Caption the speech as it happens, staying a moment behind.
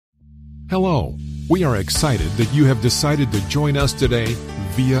Hello. We are excited that you have decided to join us today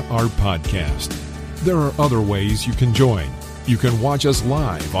via our podcast. There are other ways you can join. You can watch us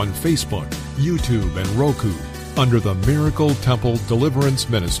live on Facebook, YouTube, and Roku under the Miracle Temple Deliverance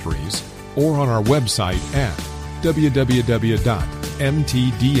Ministries or on our website at www.mtdm.org.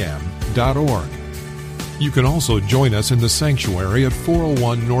 You can also join us in the sanctuary at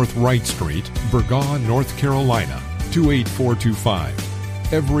 401 North Wright Street, Burgaw, North Carolina, 28425,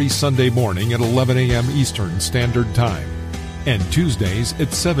 every Sunday morning at 11 a.m. Eastern Standard Time, and Tuesdays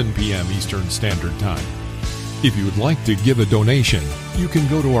at 7 p.m. Eastern Standard Time. If you would like to give a donation, you can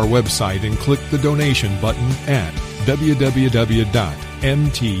go to our website and click the donation button at www.mtdm.org.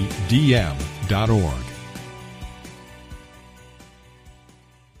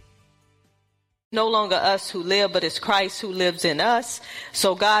 No longer us who live, but it's Christ who lives in us.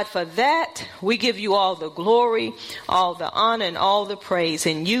 So God, for that, we give you all the glory, all the honor, and all the praise.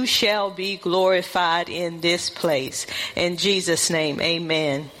 And you shall be glorified in this place. In Jesus' name,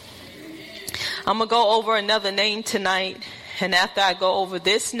 amen. I'm going to go over another name tonight. And after I go over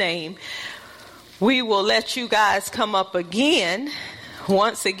this name, we will let you guys come up again,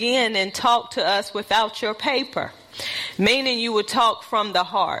 once again, and talk to us without your paper. Meaning you will talk from the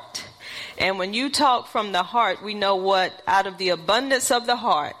heart. And when you talk from the heart, we know what out of the abundance of the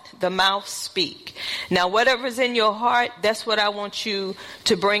heart, the mouth speak. Now, whatever's in your heart, that's what I want you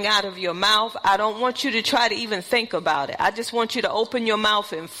to bring out of your mouth. I don't want you to try to even think about it. I just want you to open your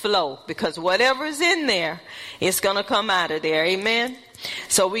mouth and flow, because whatever's in there, it's going to come out of there. Amen.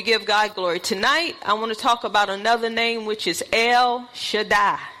 So we give God glory. Tonight, I want to talk about another name, which is El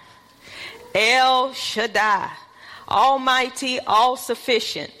Shaddai. El Shaddai. Almighty, all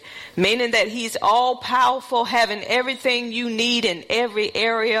sufficient. Meaning that he's all powerful, having everything you need in every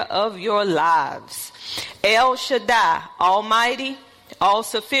area of your lives. El Shaddai, almighty, all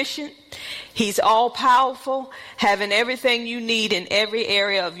sufficient. He's all powerful, having everything you need in every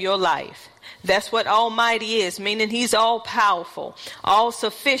area of your life. That's what almighty is, meaning he's all powerful. All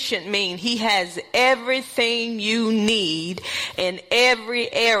sufficient mean he has everything you need in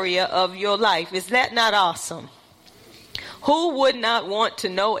every area of your life. Is that not awesome? Who would not want to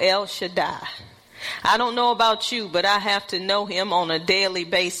know El Shaddai? I don't know about you, but I have to know him on a daily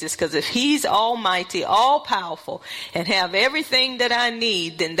basis, because if he's almighty, all powerful, and have everything that I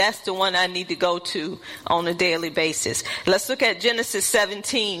need, then that's the one I need to go to on a daily basis. Let's look at Genesis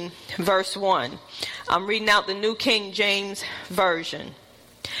 17, verse 1. I'm reading out the New King James Version.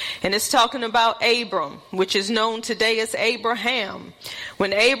 And it's talking about Abram, which is known today as Abraham.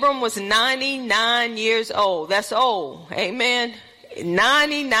 When Abram was 99 years old, that's old, amen,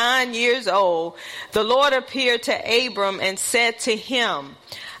 99 years old, the Lord appeared to Abram and said to him,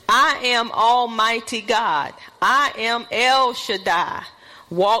 I am Almighty God. I am El Shaddai.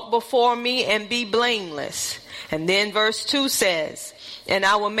 Walk before me and be blameless. And then verse 2 says, and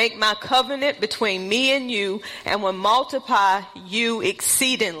I will make my covenant between me and you and will multiply you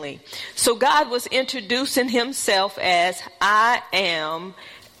exceedingly. So God was introducing himself as I am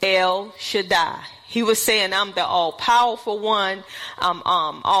El Shaddai. He was saying, I'm the all-powerful one. I'm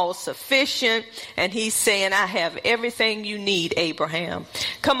all sufficient. And he's saying, I have everything you need, Abraham.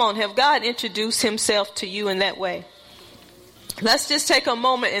 Come on, have God introduced himself to you in that way? Let's just take a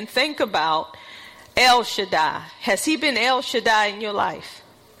moment and think about El Shaddai. Has he been El Shaddai in your life?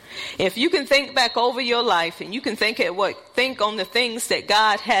 If you can think back over your life and you can think on the things that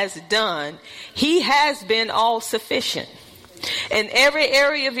God has done, he has been all sufficient. In every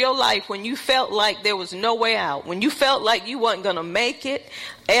area of your life, when you felt like there was no way out, when you felt like you weren't going to make it,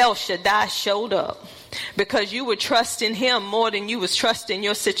 El Shaddai showed up. Because you were trusting him more than you was trusting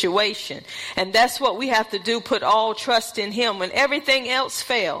your situation. And that's what we have to do, put all trust in him. When everything else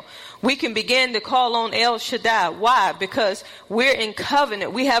fails, we can begin to call on El Shaddai. Why? Because we're in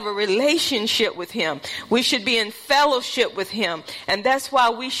covenant. We have a relationship with him. We should be in fellowship with him. And that's why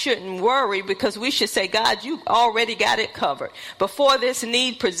we shouldn't worry, because we should say, God, you already got it covered. Before this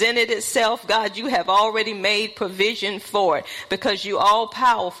need presented itself, God, you have already made provision for it, because you all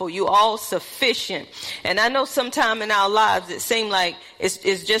powerful. You all sufficient. And I know sometime in our lives it seems like it's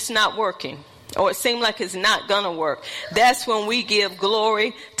just not working. Or it seems like it's not going to work. That's when we give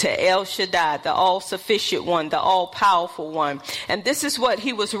glory to El Shaddai, the all-sufficient one, the all-powerful one. And this is what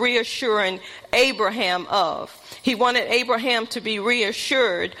he was reassuring Abraham of. He wanted Abraham to be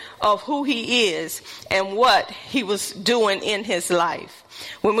reassured of who he is and what he was doing in his life.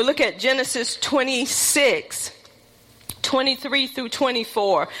 When we look at Genesis 26, 23 through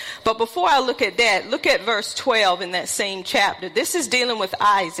 24. But before I look at that, look at verse 12 in that same chapter. This is dealing with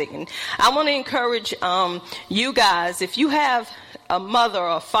Isaac. And I want to encourage you guys, if you have a mother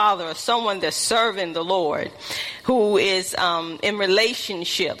or a father or someone that's serving the Lord, who is in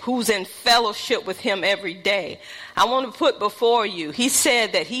relationship, who's in fellowship with him every day, I want to put before you, he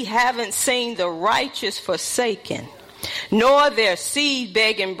said that he haven't seen the righteous forsaken, nor their seed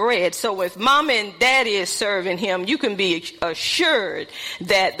begging bread. So if mama and daddy is serving him, you can be assured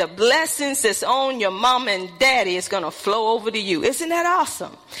that the blessings that's on your mama and daddy is going to flow over to you. Isn't that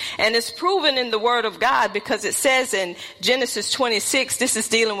awesome? And it's proven in the word of God, because it says in Genesis 26, this is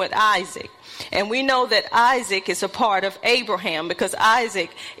dealing with Isaac. And we know that Isaac is a part of Abraham, because Isaac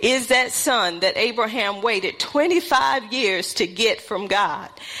is that son that Abraham waited 25 years to get from God.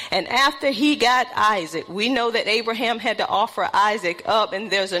 And after he got Isaac, we know that Abraham had to offer Isaac up. And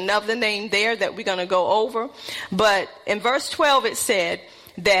there's another name there that we're going to go over. But in verse 12, it said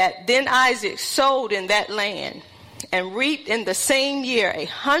that then Isaac sowed in that land and reaped in the same year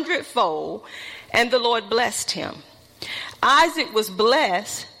 100-fold, and the Lord blessed him. Isaac was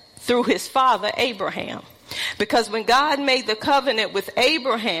blessed through his father Abraham. Because when God made the covenant with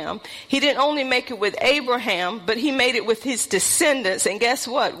Abraham, he didn't only make it with Abraham, but he made it with his descendants. And guess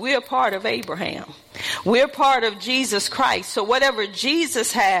what? We're part of Abraham. We're part of Jesus Christ. So whatever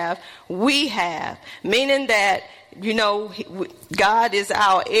Jesus have, we have. Meaning that, you know, God is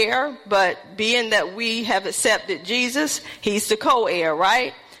our heir, but being that we have accepted Jesus, he's the co-heir,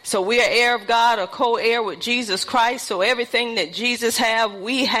 right? So we are heir of God, or co-heir with Jesus Christ. So everything that Jesus have,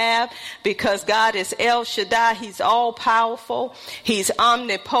 we have, because God is El Shaddai. He's all powerful. He's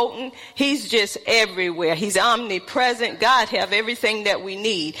omnipotent. He's just everywhere. He's omnipresent. God have everything that we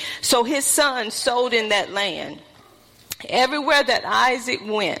need. So his son sowed in that land. Everywhere that Isaac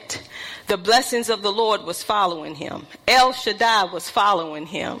went, the blessings of the Lord was following him. El Shaddai was following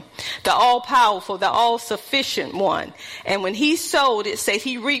him. The all-powerful, the all-sufficient one. And when he sowed, it says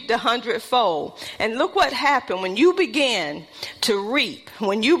he reaped 100-fold. And look what happened when you began to reap,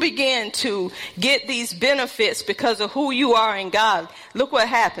 when you began to get these benefits because of who you are in God. Look what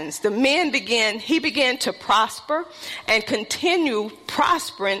happens. He began to prosper and continue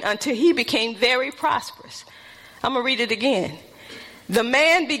prospering until he became very prosperous. I'm going to read it again. The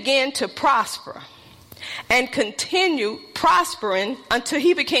man began to prosper and continue prospering until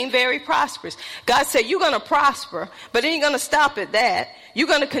he became very prosperous. God said, you're going to prosper, but it ain't going to stop at that. You're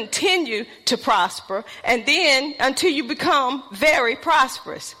going to continue to prosper, and then until you become very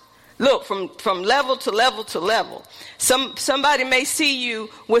prosperous. Look, from level to level to level. Somebody may see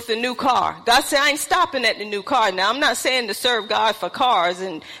you with a new car. God said, I ain't stopping at the new car. Now, I'm not saying to serve God for cars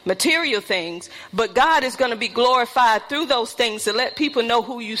and material things, but God is going to be glorified through those things to let people know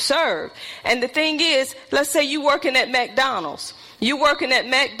who you serve. And the thing is, let's say you're working at McDonald's. You're working at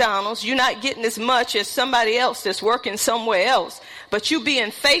McDonald's. You're not getting as much as somebody else that's working somewhere else. But you being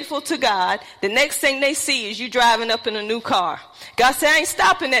faithful to God, the next thing they see is you driving up in a new car. God said, I ain't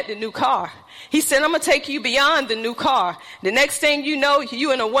stopping at the new car. He said, I'm going to take you beyond the new car. The next thing you know,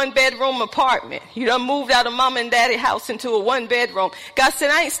 you in a 1-bedroom apartment. You done moved out of mom and daddy house into a 1-bedroom. God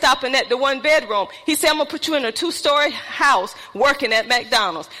said, I ain't stopping at the 1-bedroom. He said, I'm going to put you in a 2-story house working at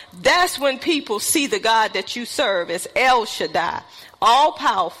McDonald's. That's when people see the God that you serve as El Shaddai, all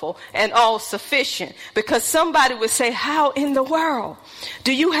powerful and all sufficient. Because somebody would say, how in the world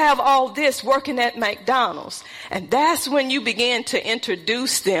do you have all this working at McDonald's? And that's when you begin to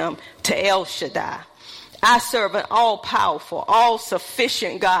introduce them to El Shaddai. I serve an all-powerful,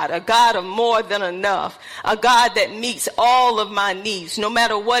 all-sufficient God, a God of more than enough, a God that meets all of my needs. No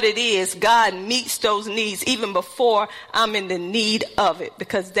matter what it is, God meets those needs even before I'm in the need of it,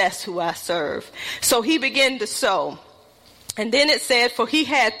 because that's who I serve. So he began to sow. And then it said, for he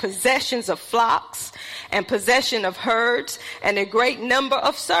had possessions of flocks and possession of herds and a great number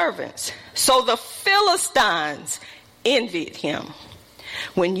of servants. So the Philistines envied him.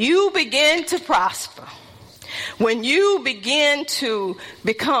 When you begin to prosper, when you begin to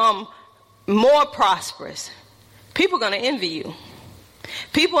become more prosperous, people are going to envy you.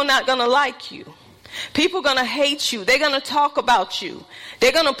 People are not going to like you. People are going to hate you. They're going to talk about you.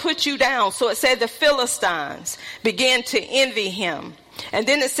 They're going to put you down. So it said the Philistines began to envy him. And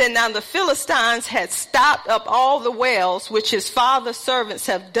then it said, now the Philistines had stopped up all the wells which his father's servants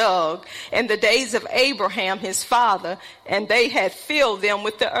have dug in the days of Abraham, his father, and they had filled them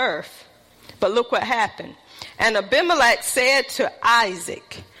with the earth. But look what happened. And Abimelech said to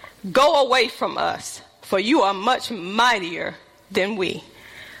Isaac, go away from us, for you are much mightier than we.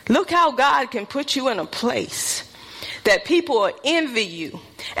 Look how God can put you in a place that people will envy you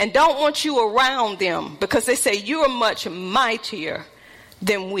and don't want you around them because they say you are much mightier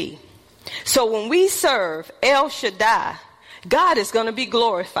than we. So when we serve El Shaddai, God is going to be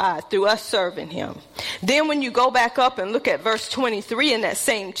glorified through us serving him. Then when you go back up and look at verse 23 in that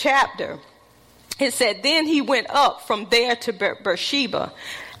same chapter, it said, then he went up from there to Beersheba,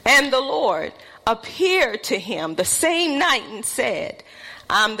 and the Lord appeared to him the same night and said,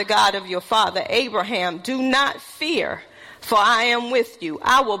 I'm the God of your father Abraham. Do not fear, for I am with you.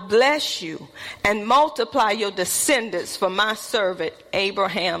 I will bless you and multiply your descendants for my servant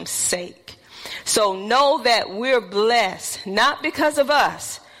Abraham's sake. So know that we're blessed, not because of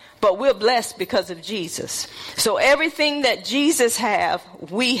us, but we're blessed because of Jesus. So everything that Jesus have,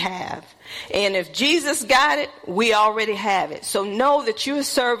 we have. And if Jesus got it, we already have it. So know that you're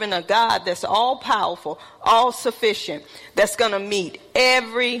serving a God that's all powerful, all sufficient, that's going to meet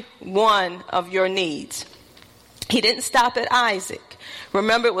every one of your needs. He didn't stop at Isaac.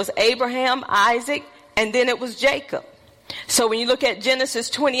 Remember, it was Abraham, Isaac, and then it was Jacob. So when you look at Genesis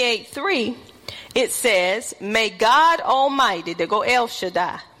 28:3, it says, may God Almighty, there go El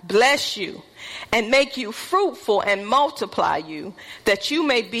Shaddai, bless you and make you fruitful and multiply you, that you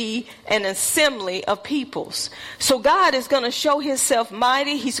may be an assembly of peoples. So God is going to show himself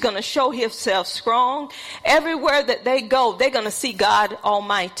mighty. He's going to show himself strong. Everywhere that they go, they're going to see God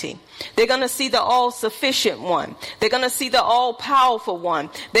Almighty. They're going to see the all-sufficient one. They're going to see the all-powerful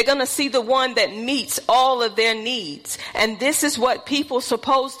one. They're going to see the one that meets all of their needs. And this is what people are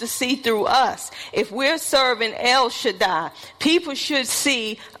supposed to see through us. If we're serving El Shaddai, people should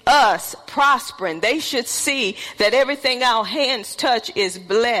see us prospering. They should see that everything our hands touch is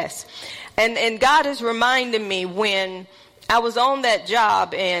blessed. And God is reminding me when I was on that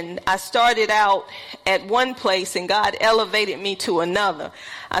job and I started out at one place and God elevated me to another.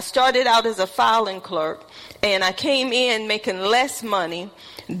 I started out as a filing clerk and I came in making less money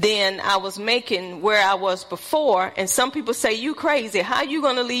than I was making where I was before. And some people say, you crazy. How you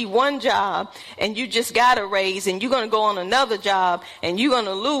going to leave one job and you just got a raise and you're going to go on another job and you're going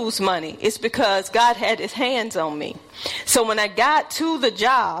to lose money? It's because God had his hands on me. So when I got to the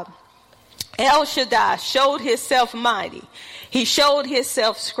job, El Shaddai showed himself mighty. He showed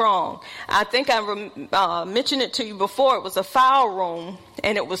himself strong. I think I mentioned it to you before. It was a file room,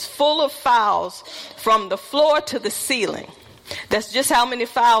 and it was full of files from the floor to the ceiling. That's just how many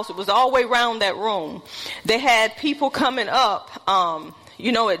files. It was all the way around that room. They had people coming up,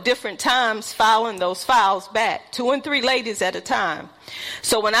 at different times filing those files back, 2 and 3 ladies at a time.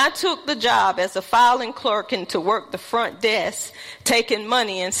 So when I took the job as a filing clerk and to work the front desk, taking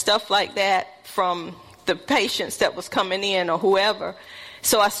money and stuff like that from the patients that was coming in or whoever.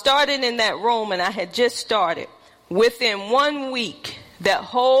 So I started in that room and I had just started. Within 1 week, that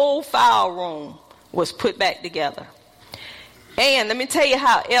whole file room was put back together. And let me tell you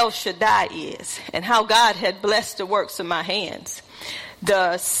how El Shaddai is and how God had blessed the works of my hands.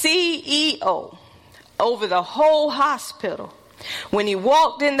 The CEO over the whole hospital, when he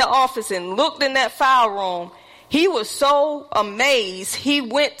walked in the office and looked in that file room, he was so amazed. He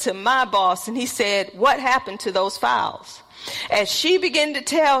went to my boss and he said, what happened to those files? As she began to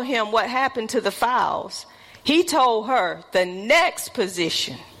tell him what happened to the files, he told her the next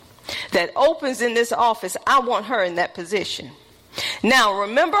position that opens in this office, I want her in that position. Now,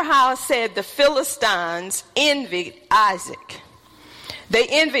 remember how I said the Philistines envied Isaac. They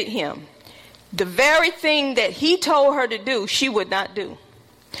envied him. The very thing that he told her to do, she would not do.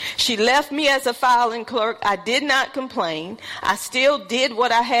 She left me as a filing clerk. I did not complain. I still did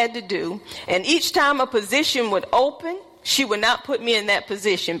what I had to do. And each time a position would open, she would not put me in that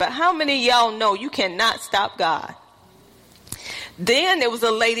position. But how many of y'all know you cannot stop God? Then there was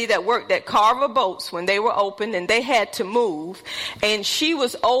a lady that worked at Carver Boats when they were open and they had to move. And she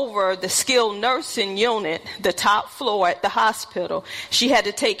was over the skilled nursing unit, the top floor at the hospital. She had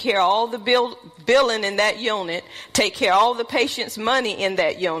to take care of all the billing in that unit, take care of all the patients' money in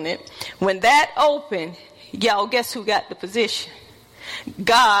that unit. When that opened, y'all, guess who got the position?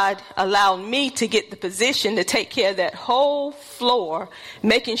 God allowed me to get the position to take care of that whole floor,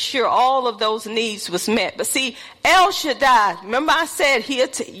 making sure all of those needs was met. But see, El Shaddai, remember I said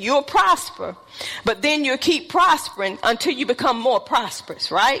you'll prosper, but then you'll keep prospering until you become more prosperous,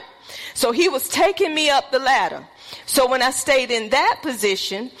 right? So he was taking me up the ladder. So when I stayed in that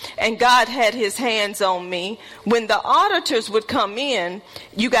position and God had his hands on me, when the auditors would come in,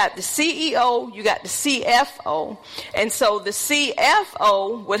 you got the CEO, you got the CFO. And so the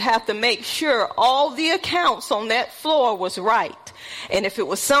CFO would have to make sure all the accounts on that floor was right. And if it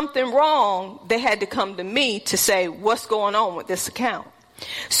was something wrong, they had to come to me to say, what's going on with this account?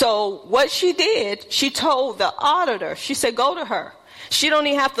 So what she did, she told the auditor, she said, go to her. She don't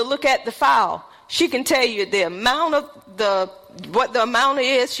even have to look at the file. she can tell you the amount of what the amount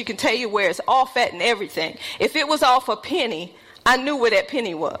is. She can tell you where it's off at and everything. If it was off a penny, I knew where that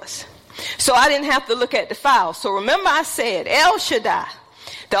penny was. So I didn't have to look at the file. So remember I said, El Shaddai,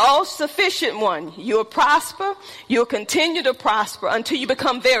 the all-sufficient one, you'll prosper, you'll continue to prosper until you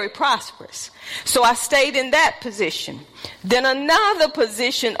become very prosperous. So I stayed in that position. Then another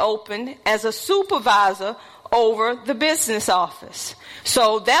position opened as a supervisor over the business office.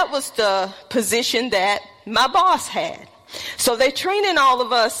 So that was the position that my boss had. So they training all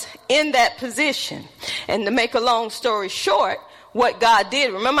of us in that position. And to make a long story short, what God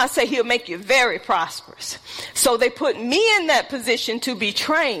did, remember I said he'll make you very prosperous. So they put me in that position to be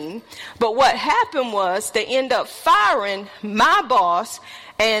trained. But what happened was they end up firing my boss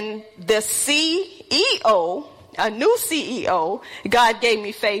and the CEO, a new CEO, God gave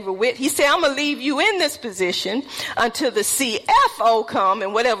me favor with. He said, I'm going to leave you in this position until the CFO come,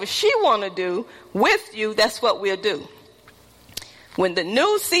 and whatever she want to do with you, that's what we'll do. When the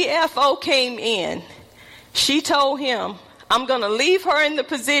new CFO came in, she told him, I'm going to leave her in the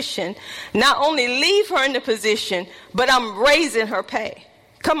position, not only leave her in the position, but I'm raising her pay.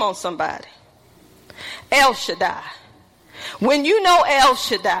 Come on, somebody. El Shaddai. When you know El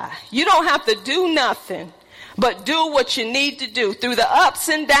Shaddai, you don't have to do nothing but do what you need to do through the ups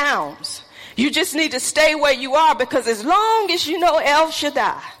and downs. You just need to stay where you are, because as long as you know El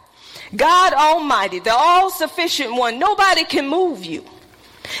Shaddai, God Almighty, the all-sufficient one, nobody can move you.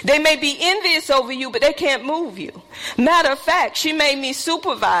 They may be envious over you, but they can't move you. Matter of fact, she made me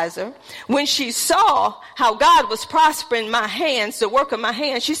supervisor. When she saw how God was prospering my hands, the work of my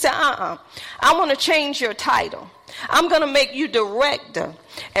hands, she said, I want to change your title. I'm going to make you director.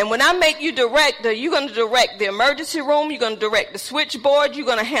 And when I make you director, you're going to direct the emergency room. You're going to direct the switchboard. You're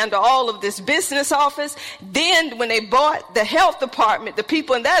going to handle all of this business office. Then when they bought the health department, the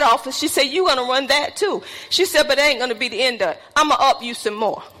people in that office, she said, you're going to run that too. She said, but it ain't going to be the end of it. I'm going to up you some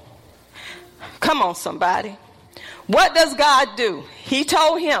more. Come on, somebody. What does God do? He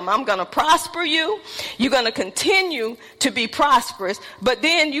told him, I'm going to prosper you. You're going to continue to be prosperous, but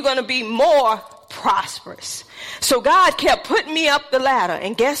then you're going to be more prosperous. So God kept putting me up the ladder,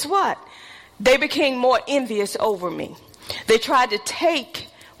 and guess what? They became more envious over me. They tried to take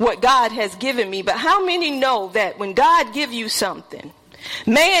what God has given me. But how many know that when God gives you something,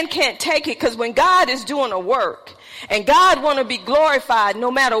 man can't take it? Because when God is doing a work and God want to be glorified,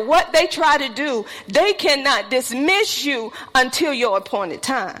 no matter what they try to do, they cannot dismiss you until your appointed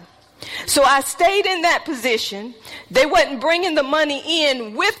time. So I stayed in that position. They wasn't bringing the money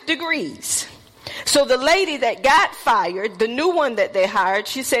in with degrees. So the lady that got fired, the new one that they hired,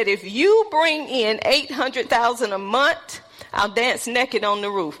 she said, if you bring in $800,000 a month, I'll dance naked on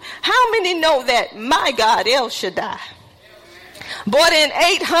the roof. How many know that my God, El Shaddai, brought in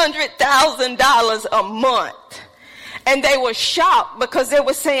 $800,000 a month? And they were shocked, because they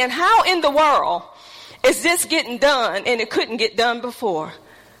were saying, how in the world is this getting done? And it couldn't get done before,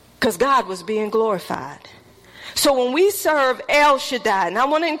 because God was being glorified. So when we serve El Shaddai, and I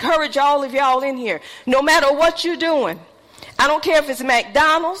want to encourage all of y'all in here, no matter what you're doing, I don't care if it's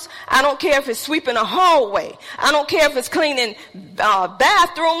McDonald's. I don't care if it's sweeping a hallway. I don't care if it's cleaning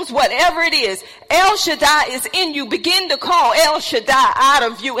bathrooms, whatever it is. El Shaddai is in you. Begin to call El Shaddai out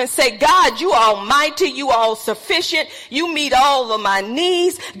of you and say, God, you almighty, you all sufficient. You meet all of my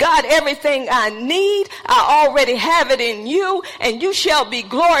needs. God, everything I need, I already have it in you. And you shall be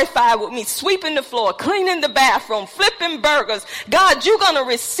glorified with me sweeping the floor, cleaning the bathroom, flipping burgers. God, you're going to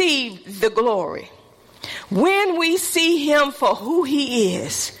receive the glory. When we see him for who he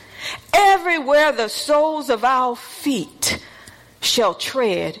is, everywhere the soles of our feet shall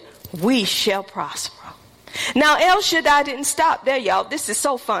tread, we shall prosper. Now, El Shaddai didn't stop there, y'all. This is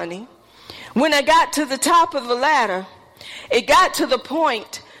so funny. When I got to the top of the ladder, it got to the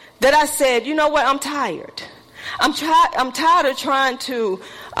point that I said, you know what, I'm tired. I'm tired of trying to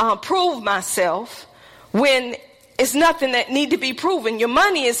prove myself when it's nothing that need to be proven. Your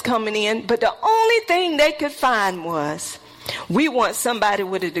money is coming in, but the only thing they could find was, we want somebody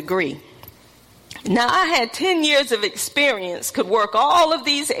with a degree. Now, I had 10 years of experience, could work all of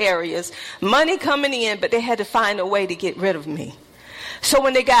these areas, money coming in, but they had to find a way to get rid of me. So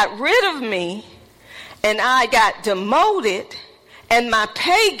when they got rid of me and I got demoted and my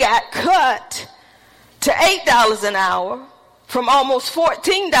pay got cut to $8 an hour from almost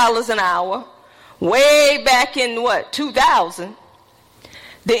 $14 an hour, way back in 2000,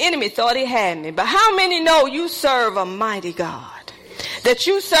 the enemy thought he had me. But how many know you serve a mighty God that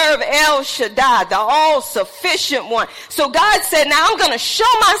you serve El Shaddai, the all-sufficient one. So God said, now I'm going to show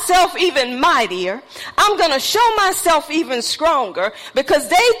myself even mightier. I'm going to show myself even stronger, because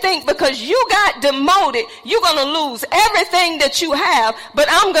they think because you got demoted, you're going to lose everything that you have, but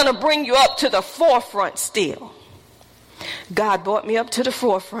I'm going to bring you up to the forefront still. God brought me up to the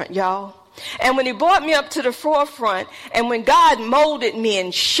forefront, y'all. And when he brought me up to the forefront, and when God molded me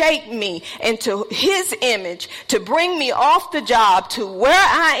and shaped me into his image to bring me off the job to where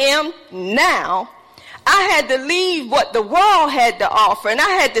I am now, I had to leave what the world had to offer, and I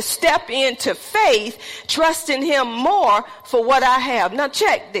had to step into faith, trusting him more for what I have. Now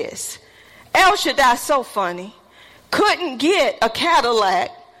check this. El Shaddai, so funny, couldn't get a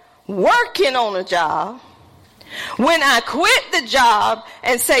Cadillac working on a job. When I quit the job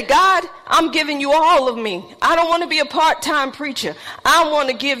and say, God, I'm giving you all of me. I don't want to be a part-time preacher. I want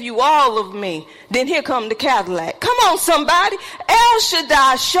to give you all of me. Then here come the Cadillac. Come on, somebody. El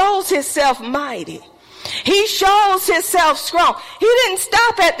Shaddai shows himself mighty. He shows himself strong. He didn't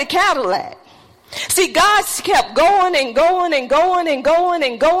stop at the Cadillac. See, God kept going and going and going and going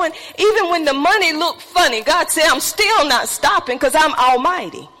and going. Even when the money looked funny, God said, I'm still not stopping because I'm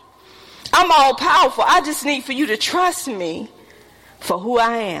almighty. I'm all powerful. I just need for you to trust me for who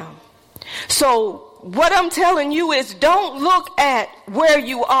I am. So what I'm telling you is, don't look at where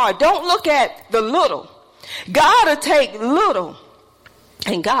you are. Don't look at the little. God will take little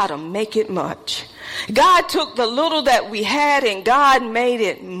and God will make it much. God took the little that we had and God made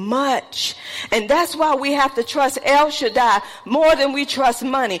it much. And that's why we have to trust El Shaddai more than we trust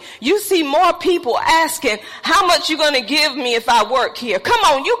money. You see more people asking, how much you going to give me if I work here? Come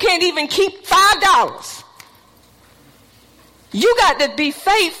on, you can't even keep $5. You got to be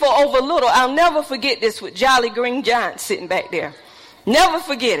faithful over little. I'll never forget this with Jolly Green Giant sitting back there. Never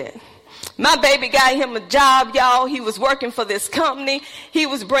forget it. My baby got him a job, y'all. He was working for this company. He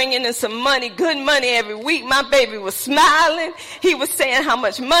was bringing in some money, good money every week. My baby was smiling. He was saying how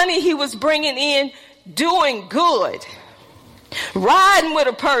much money he was bringing in, doing good. Riding with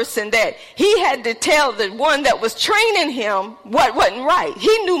a person that he had to tell the one that was training him what wasn't right.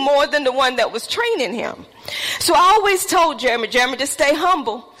 He knew more than the one that was training him. So I always told Jeremy, just stay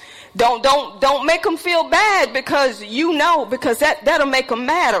humble. Don't make him feel bad because because that'll make him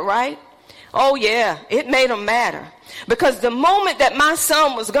madder, right? Oh yeah, it made him matter. Because the moment that my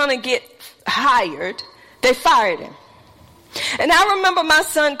son was going to get hired, they fired him. And I remember my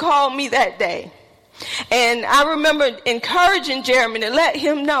son called me that day. And I remember encouraging Jeremy to let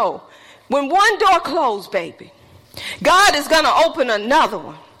him know, when one door closed, baby, God is going to open another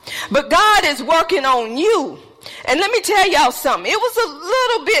one. But God is working on you. And let me tell y'all something. It was a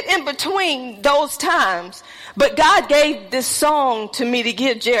little bit in between those times. But God gave this song to me to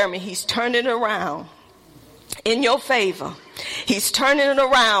give Jeremy. He's turning it around in your favor. He's turning it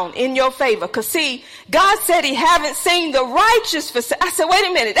around in your favor. Because see, God said he haven't seen the righteous forsaken. I said, wait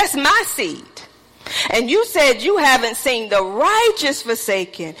a minute, that's my seed. And you said you haven't seen the righteous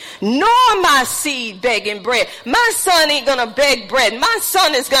forsaken, nor my seed begging bread. My son ain't going to beg bread. My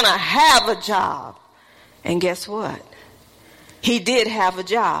son is going to have a job. And guess what? He did have a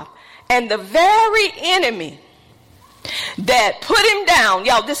job. And the very enemy that put him down,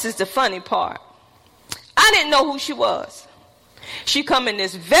 y'all, this is the funny part. I didn't know who she was. She come in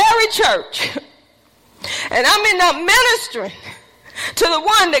this very church, and I'm in there ministering to the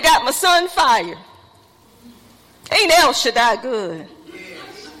one that got my son fired. Ain't El Shaddai good?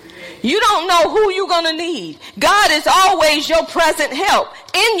 You don't know who you're going to need. God is always your present help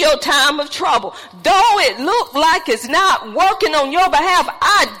in your time of trouble. Though it look like it's not working on your behalf,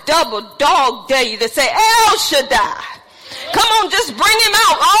 I double dog dare you to say, El Shaddai. Come on, just bring him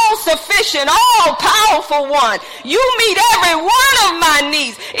out, all sufficient, all powerful one. You meet every one of my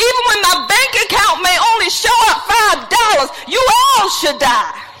needs. Even when my bank account may only show up $5, you El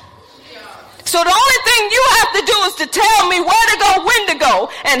Shaddai. So the only thing you have to do is to tell me where to go, when to go,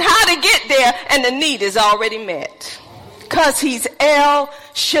 and how to get there, and the need is already met. Because he's El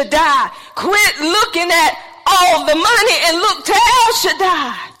Shaddai. Quit looking at all the money and look to El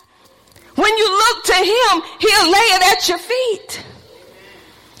Shaddai. When you look to him, he'll lay it at your feet.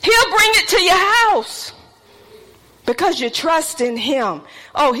 He'll bring it to your house. Because you trust in him.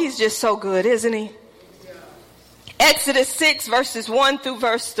 Oh, he's just so good, isn't he? Exodus 6 verses 1 through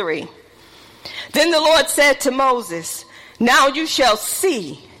verse 3. Then the Lord said to Moses, now you shall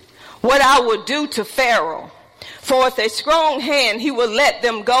see what I will do to Pharaoh. For with a strong hand he will let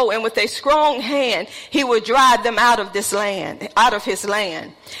them go, and with a strong hand he will drive them out of his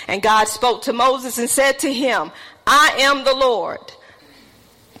land. And God spoke to Moses and said to him, I am the Lord.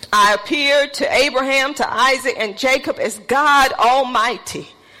 I appeared to Abraham, to Isaac, and Jacob as God Almighty.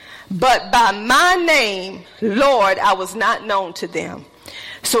 But by my name, Lord, I was not known to them.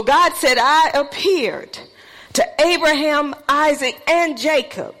 So God said, I appeared to Abraham, Isaac, and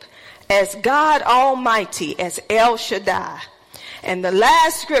Jacob as God Almighty, as El Shaddai. And the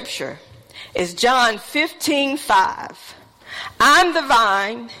last scripture is John 15:5. I'm the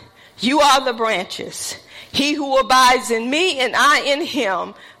vine, you are the branches. He who abides in me and I in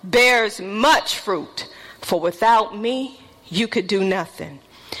him bears much fruit. For without me, you could do nothing.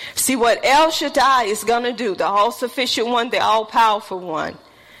 See what El Shaddai is going to do, the all-sufficient one, the all-powerful one.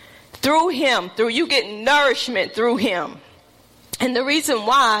 Through him, through you getting nourishment through him. And the reason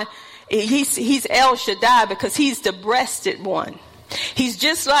why he's El Shaddai, because he's the breasted one. He's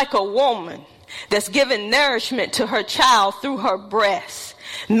just like a woman that's giving nourishment to her child through her breast.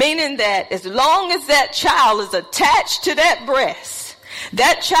 Meaning that as long as that child is attached to that breast,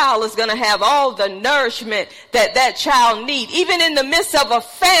 that child is going to have all the nourishment that that child needs. Even in the midst of a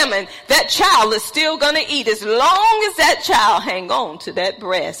famine, that child is still going to eat as long as that child hang on to that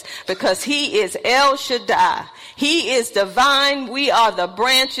breast, because he is El Shaddai. He is the vine, we are the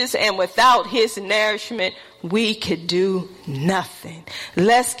branches, and without his nourishment, we could do nothing.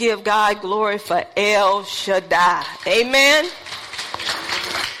 Let's give God glory for El Shaddai. Amen.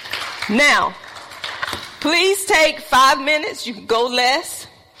 Now, please take 5 minutes. You can go less.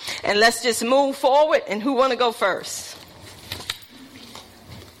 And let's just move forward. And who want to go first?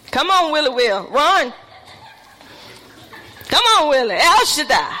 Come on, Willie Will. Run. Come on, Willie. El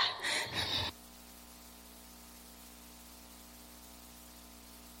Shaddai.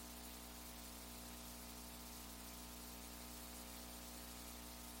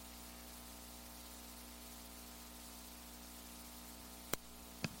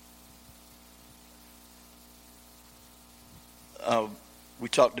 We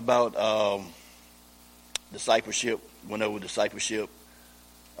talked about discipleship, went over discipleship.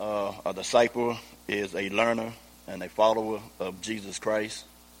 A disciple is a learner and a follower of Jesus Christ.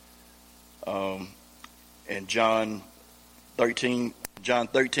 In John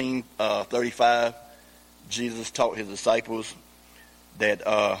 13:35, Jesus taught his disciples that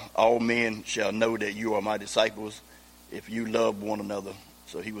all men shall know that you are my disciples if you love one another.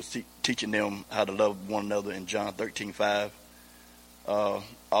 So he was teaching them how to love one another in John 13:5.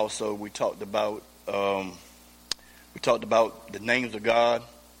 Also, we talked about the names of God,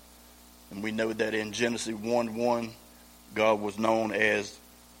 and we know that in Genesis 1:1, God was known as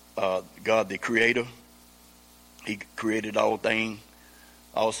God the Creator. He created all things.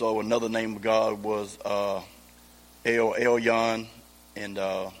 Also, another name of God was El Elyon. In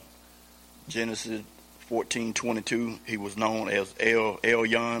Genesis 14:22, he was known as El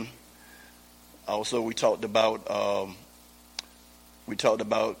Elyon. Also, we talked about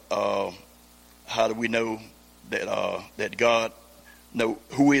how do we know that God know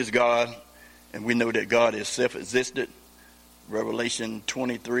who is God, and we know that God is self-existent. Revelation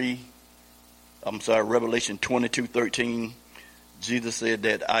 22:13, Jesus said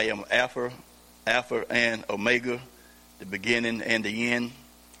that I am Alpha and Omega, the beginning and the end.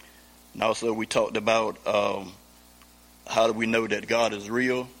 And also we talked about how do we know that God is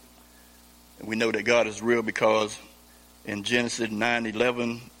real. And we know that God is real because in Genesis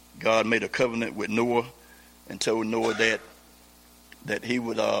 9:11, God made a covenant with Noah and told Noah that he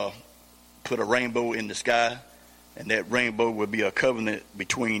would put a rainbow in the sky, and that rainbow would be a covenant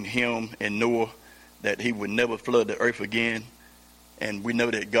between him and Noah, that he would never flood the earth again. And we know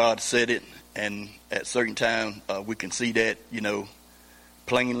that God said it, and at certain time we can see that,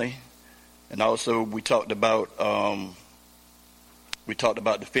 plainly. And also we talked about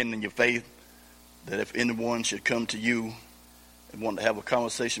defending your faith, that if anyone should come to you and want to have a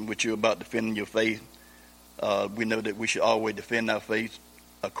conversation with you about defending your faith, we know that we should always defend our faith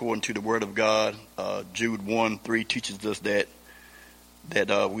according to the Word of God. Jude 1:3 teaches us that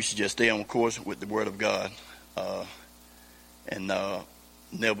we should just stay on course with the Word of God, and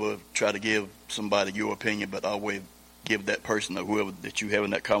never try to give somebody your opinion, but always give that person or whoever that you're having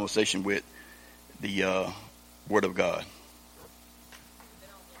that conversation with the Word of God.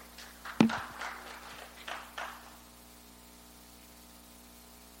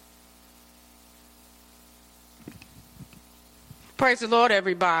 Praise the Lord,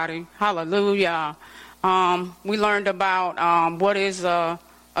 everybody. Hallelujah. We learned about what is a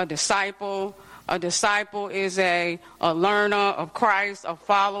disciple. A disciple is a learner of Christ, a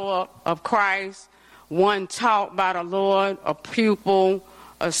follower of Christ, one taught by the Lord, a pupil,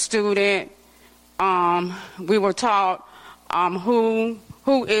 a student. We were taught who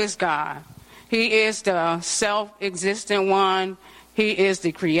is God. He is the self-existent one. He He is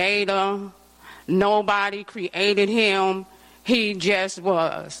the creator. Nobody created him. He just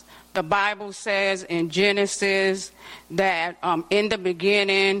was. The Bible says in Genesis that in the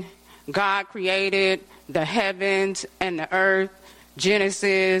beginning, God created the heavens and the earth.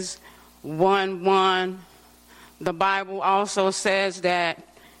 Genesis 1:1. The Bible also says that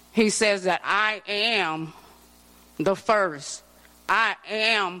he says that I am the first. I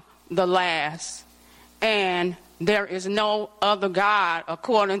am the last. And there is no other God,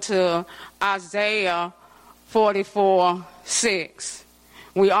 according to Isaiah 44:6.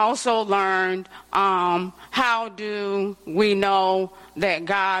 We also learned how do we know that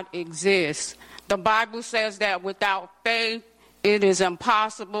God exists. The Bible says that without faith, it is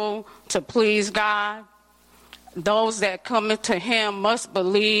impossible to please God. Those that come to him must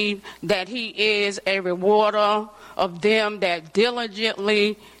believe that he is a rewarder of them that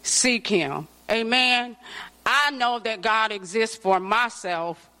diligently seek him. Amen. I know that God exists for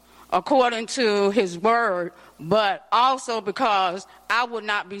myself according to his word, but also because I would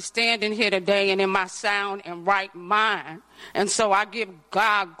not be standing here today and in my sound and right mind. And so I give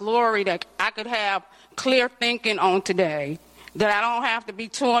God glory that I could have clear thinking on today, that I don't have to be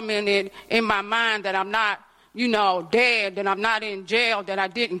tormented in my mind that I'm not, dead, that I'm not in jail, that I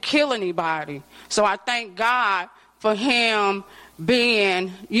didn't kill anybody. So I thank God for him being,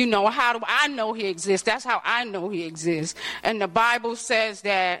 how do I know he exists? That's how I know he exists. And the Bible says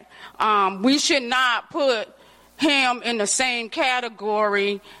that we should not put him in the same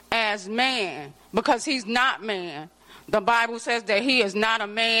category as man, because he's not man. The Bible says that he is not a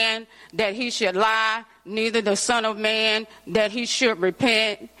man that he should lie, neither the son of man that he should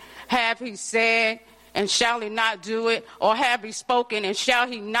repent. Have he said, and shall he not do it? Or have he spoken, and shall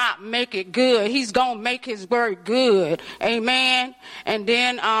he not make it good? He's going to make his word good. Amen. And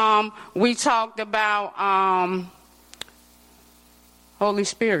then we talked about Holy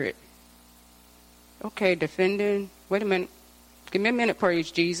Spirit. Okay, defending. Wait a minute. Give me a minute,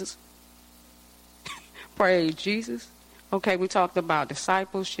 praise Jesus. Praise Jesus. Okay, we talked about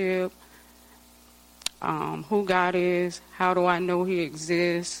discipleship, who God is, how do I know he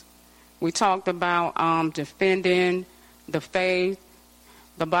exists. We talked about defending the faith.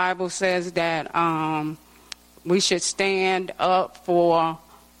 The Bible says that we should stand up for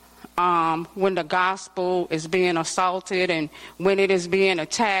when the gospel is being assaulted and when it is being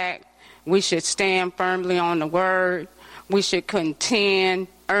attacked. We should stand firmly on the word. We should contend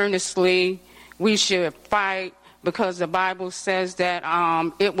earnestly. We should fight, because the Bible says that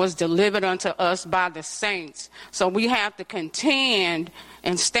it was delivered unto us by the saints. So we have to contend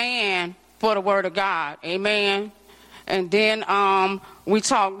and stand for the word of God. Amen. And then we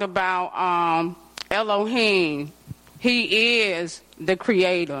talked about Elohim. He is the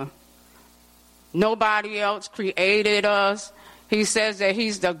creator. Nobody else created us. He says that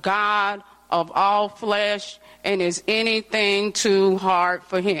he's the God of all flesh, and is anything too hard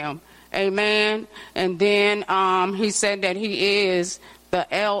for him. Amen. And then he said that he is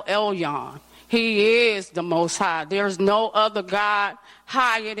the El Elyon. He is the Most High. There's no other God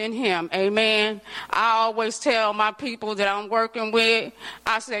higher than him. Amen. I always tell my people that I'm working with,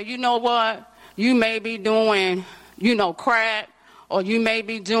 I say, you know what? You may be doing, crack, or you may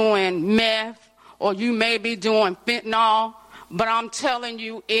be doing meth, or you may be doing fentanyl, but I'm telling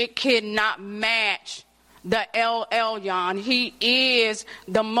you, it cannot match the El Elyon. He is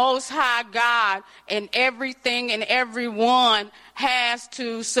the Most High God, and everything and everyone has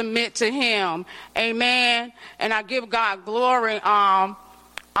to submit to him. Amen. And I give God glory.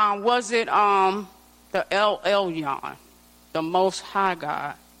 Was it the El Elyon, the Most High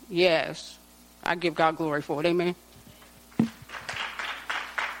God? Yes. I give God glory for it. Amen.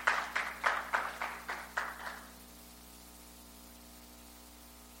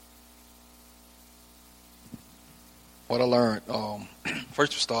 What I learned,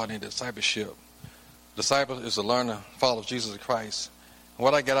 first we started in discipleship. Disciple is a learner, follower of Jesus Christ. And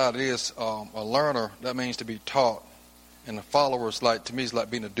what I got out of this, a learner, that means to be taught. And a follower is to me, is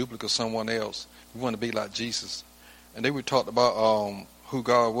like being a duplicate of someone else. We want to be like Jesus. And then we talked about who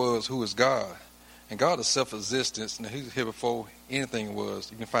God was, who is God. And God is self-existence, and he's here before anything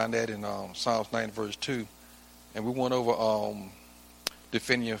was. You can find that in Psalms 9, verse 2. And we went over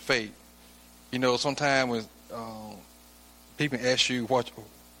defending your faith. Sometimes when people ask you,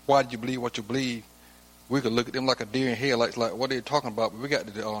 why do you believe what you believe? We could look at them like a deer in headlights, like what are they talking about? But we got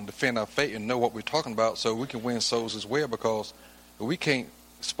to defend our faith and know what we're talking about, so we can win souls as well. Because if we can't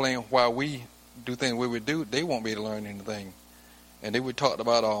explain why we do things the way we do, they won't be able to learn anything. And then we talked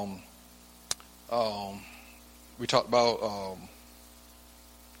about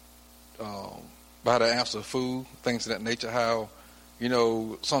how to answer food, things of that nature. How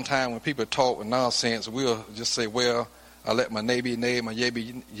Sometimes when people talk with nonsense, we'll just say, well, I let my nay be nay, my yea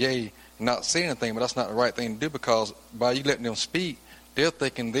be yea, and not say anything, but that's not the right thing to do, because by you letting them speak, they're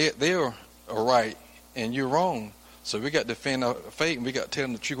thinking they're right and you're wrong. So we got to defend our faith, and we got to tell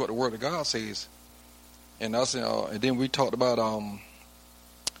them the truth, what the Word of God says. And then we talked about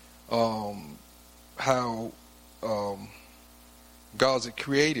how God's a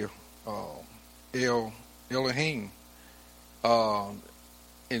creator, Elohim.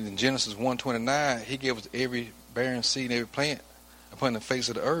 In Genesis 1:29, he gave us every bearing seed and every plant upon the face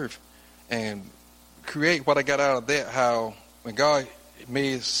of the earth. And create, what I got out of that, how when God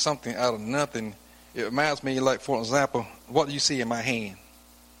made something out of nothing, it reminds me, like, for example, what do you see in my hand?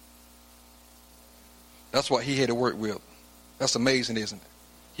 That's what he had to work with. That's amazing, isn't it?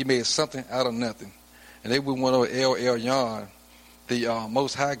 He made something out of nothing. And they would went over El Elyon, the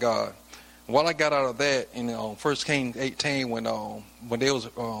Most High God. What I got out of that in 1 Kings 18, when they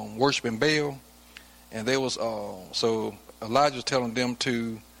was worshiping Baal, and they was so Elijah was telling them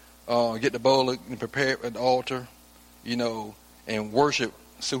to get the bowl and prepare at the altar, and worship.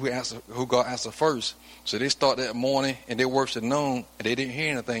 See who God answered first. So they start that morning and they worshiped at noon, and they didn't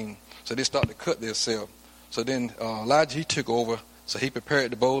hear anything. So they started to cut themselves. So then Elijah, he took over. So he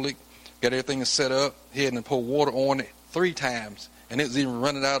prepared the bowl, got everything set up. He had to pour water on it 3 times, and it was even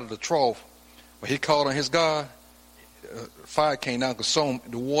running out of the trough. When he called on his God, fire came down, consumed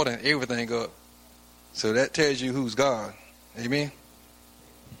the water and everything up. So that tells you who's God. Amen.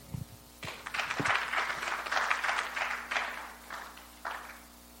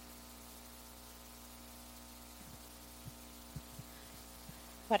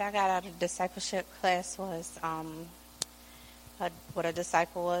 What I got out of discipleship class was what a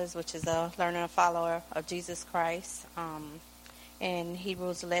disciple was, which is a learner and follower of Jesus Christ. In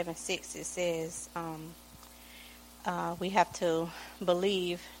Hebrews 11:6, it says we have to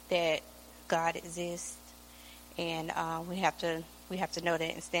believe that God exists, and we have to know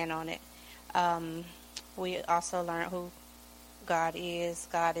that and stand on it. We also learn who God is.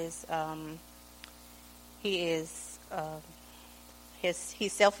 God is He's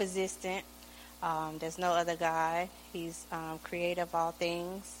self-existent. There's no other God. He's creator of all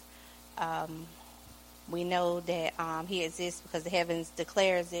things. We know that he exists because the heavens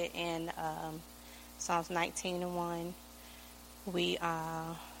declares it in Psalms 19:1. We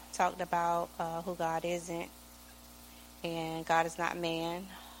talked about who God isn't, and God is not man,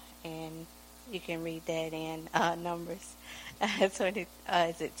 and you can read that in Numbers 20.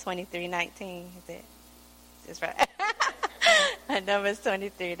 Is it 23:19? Is it? That's right. Numbers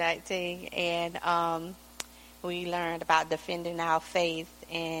 23:19, and we learned about defending our faith,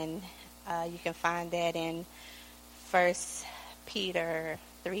 and you can find that in 1 Peter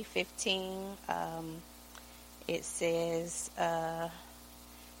 3:15. It says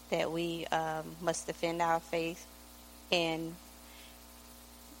that we must defend our faith, and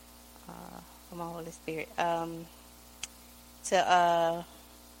come on, Holy Spirit.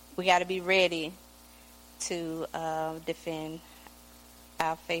 We got to be ready to defend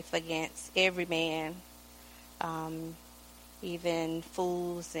our faith against every man, even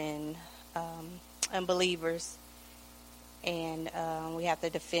fools and unbelievers, and we have to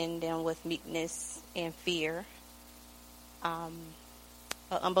defend them with meekness and fear. An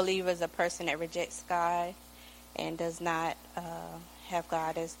unbeliever is a person that rejects God and does not have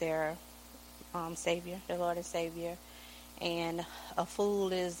God as their Savior, their Lord and Savior. And a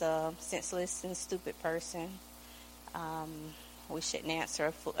fool is a senseless and stupid person. We shouldn't answer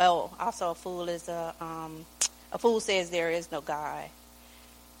a fool. Oh, also a fool is a fool says there is no God,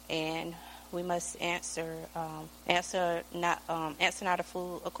 and we must answer not a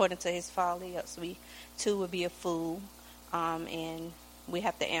fool according to his folly, else we too would be a fool. And we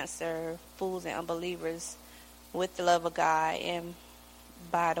have to answer fools and unbelievers with the love of God and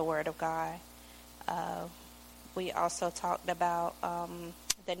by the word of God. We also talked about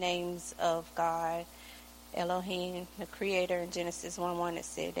the names of God. Elohim, the creator, in Genesis 1:1, it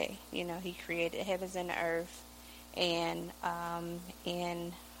said that, he created the heavens and the earth. And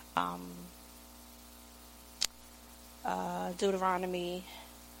in Deuteronomy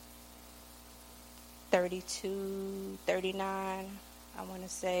 32:39, I want to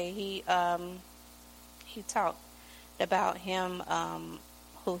say, he talked about him,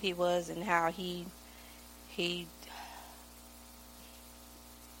 who he was, and how he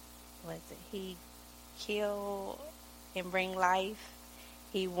kill and bring life.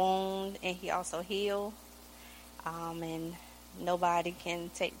 He wound and he also heal. And nobody can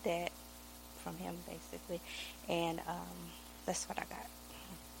take that from him, basically. And that's what I got.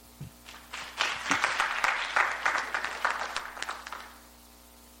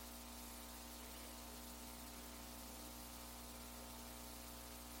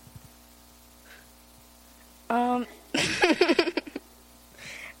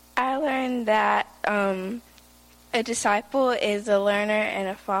 I learned that a disciple is a learner and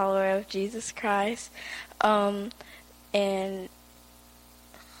a follower of Jesus Christ, and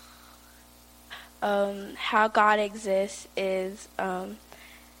how God exists is, and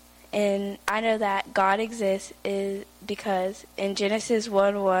I know that God exists is because in Genesis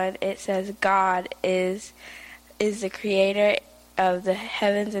 1:1 it says God is the creator of the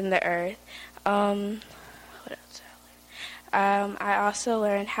heavens and the earth. What else did I learn? I also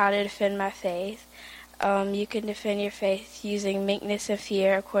learned how to defend my faith. You can defend your faith using meekness and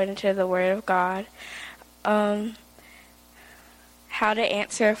fear according to the Word of God. How to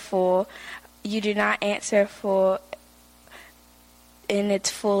answer a fool. You do not answer a fool in its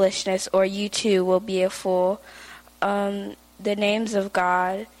foolishness, or you too will be a fool. The names of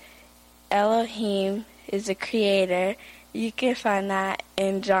God. Elohim is the creator. You can find that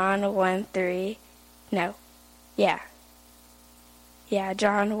in John 1:3. No. Yeah. Yeah,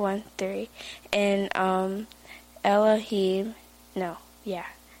 John 1:3. And Elohim, no, yeah,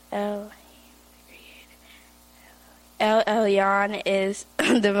 Elohim, El Elyon is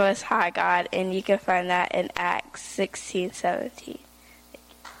the Most High God, and you can find that in Acts 16:17.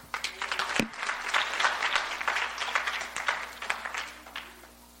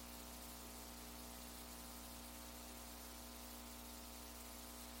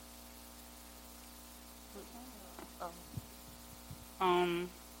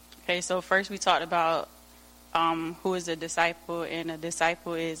 Okay, so first we talked about who is a disciple, and a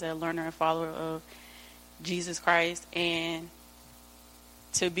disciple is a learner and follower of Jesus Christ. And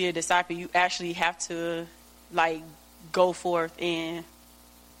to be a disciple, you actually have to go forth and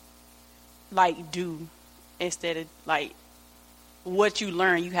do, instead of what you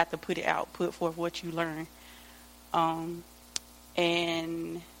learn. You have to put it out, put forth what you learn.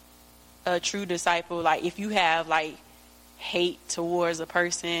 And a true disciple, if you have hate towards a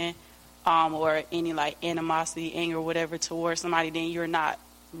person, or any animosity, anger, whatever towards somebody, then you're not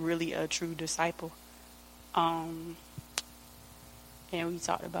really a true disciple. And we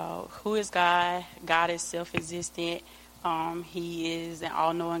talked about who is God. God is self-existent. He is an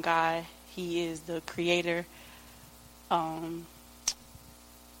all-knowing God. He is the creator.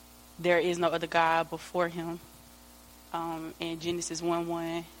 There is no other God before him. In Genesis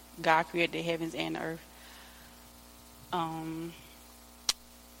 1:1, God created the heavens and the earth.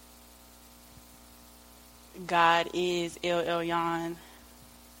 God is El Elyon,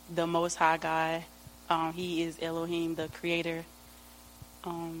 the Most High God. He is Elohim, the creator.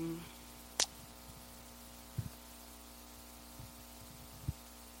 Who's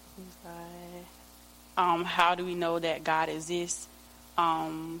God? How do we know that God exists?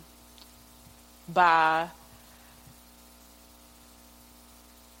 By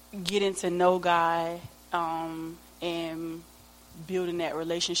getting to know God, and building that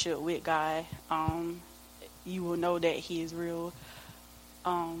relationship with God. You will know that he is real.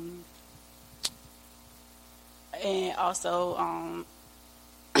 And also,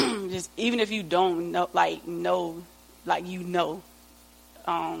 just even if you don't know,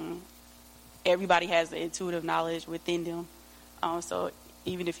 everybody has the intuitive knowledge within them. So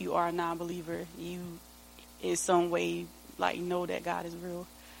even if you are a non-believer, you in some way know that God is real.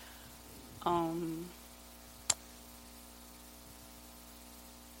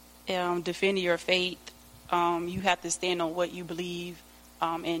 Defending your faith, you have to stand on what you believe,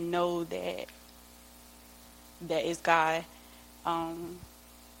 and know that is God.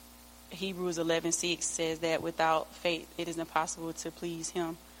 Hebrews 11:6 says that without faith it is impossible to please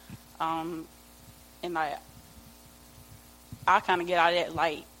him. And I kind of get out of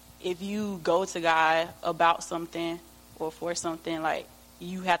that, if you go to God about something or for something,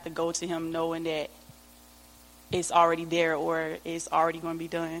 you have to go to him knowing that it's already there, or it's already going to be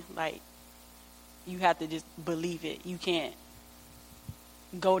done. You have to just believe it. You can't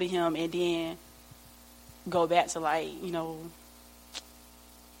go to him and then go back to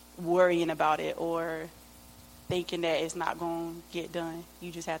worrying about it or thinking that it's not going to get done.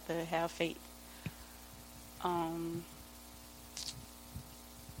 You just have to have faith. And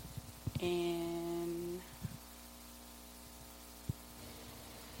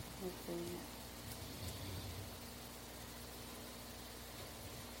let's see.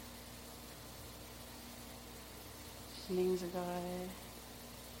 Names of God,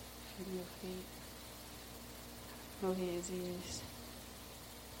 free your feet. Know his is.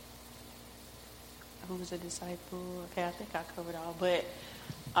 Who's a disciple? Okay, I think I covered all. But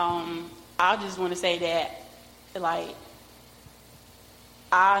I just want to say that,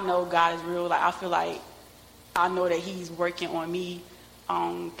 I know God is real. I feel I know that he's working on me,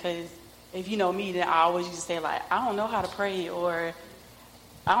 because if you know me, then I always used to say, like, I don't know how to pray, or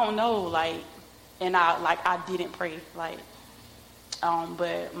I don't know, like, and I didn't pray, like,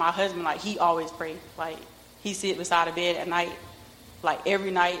 but my husband, like, he always prayed. Like, he sit beside the bed at night, like,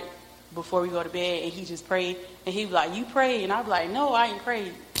 every night before we go to bed, and he just prayed. And he be like, "You pray?" And I be like, "No, I ain't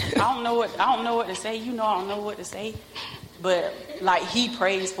prayed. I don't know what to say. You know, I don't know what to say." But like, he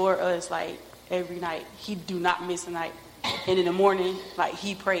prays for us, like, every night. He do not miss a night. And in the morning, like,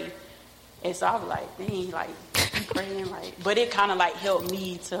 he prayed. And so I was like, dang, like, he praying, like. But it kind of like helped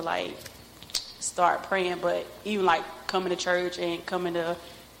me to like start praying. But even like coming to church and coming to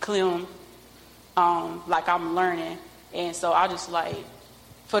Clem, like, I'm learning. And so I just like,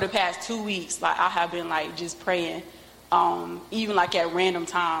 for the past 2 weeks, like, I have been like just praying, even like at random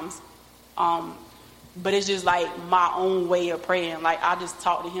times. But it's just like my own way of praying. Like, I just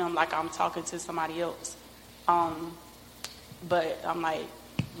talk to him like I'm talking to somebody else. But I'm like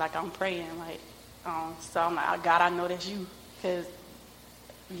I'm praying, like, so I'm like, God, I know that's you, cause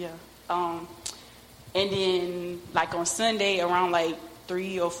yeah. And then like on Sunday around like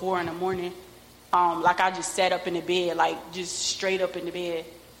 3 or 4 in the morning, like, I just sat up in the bed, like, just straight up in the bed.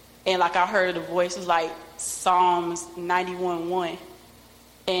 And like, I heard the voice, it was like Psalms 91:1.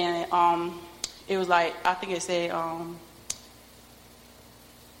 And it was like, I think it said, hold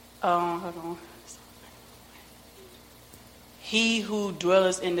on. He who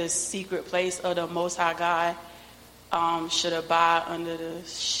dwelleth in the secret place of the Most High God should abide under the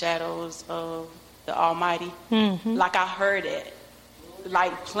shadows of the Almighty. Mm-hmm. Like, I heard it,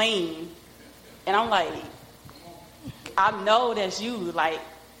 like, plain. And I'm like, I know that's you. Like,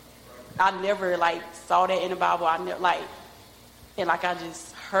 I never, like, saw that in the Bible. I never, like, and like, I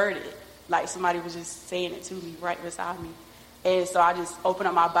just heard it. Like, somebody was just saying it to me right beside me. And so I just opened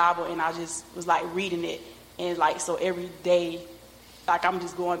up my Bible and I just was like reading it. And like, so every day, like, I'm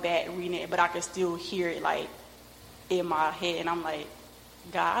just going back and reading it, but I can still hear it like in my head. And I'm like,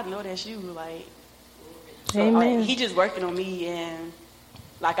 God, I know that's you. Like, so, Amen. He just working on me, and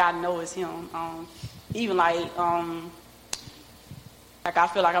like, I know it's him. Even like I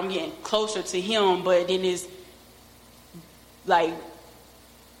feel like I'm getting closer to him, but then it's like,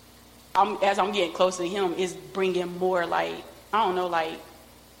 as I'm getting closer to him, it's bringing more, like, I don't know, like,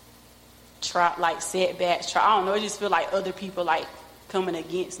 setbacks. I don't know. It just feel like other people like coming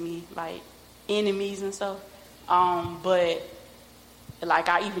against me, like enemies and stuff. But like,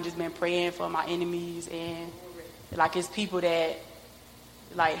 I even just been praying for my enemies, and like, it's people that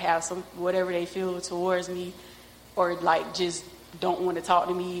like have some whatever they feel towards me, or like just don't want to talk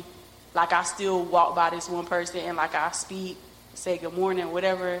to me. Like, I still walk by this one person and like, I speak, say good morning,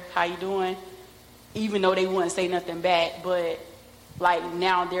 whatever, how you doing, even though they wouldn't say nothing back. But like,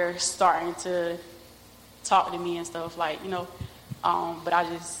 now they're starting to talk to me and stuff, like, you know. But I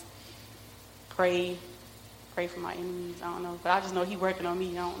just pray for my enemies. I don't know, but I just know he working on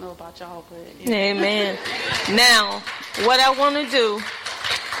me. I don't know about y'all, but yeah. Amen. Now, what I want to do,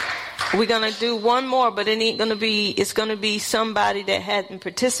 we're going to do one more, but it's going to be somebody that hadn't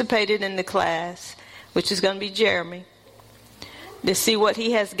participated in the class, which is going to be Jeremy, to see what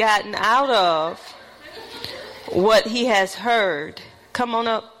he has gotten out of what he has heard. Come on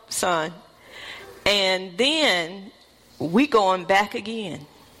up, son. And then we going back again.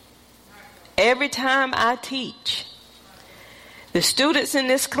 Every time I teach, the students in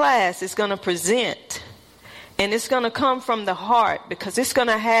this class is going to present, and it's going to come from the heart, because it's going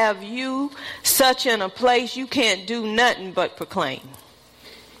to have you such in a place you can't do nothing but proclaim.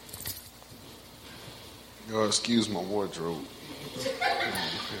 Excuse my wardrobe.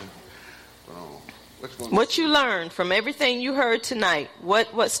 What you learned from everything you heard tonight,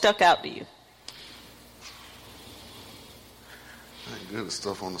 what stuck out to you? I ain't good at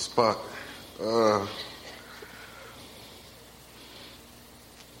stuff on the spot.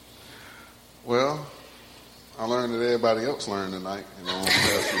 Well, I learned that everybody else learned tonight,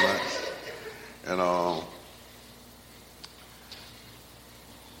 past nights. And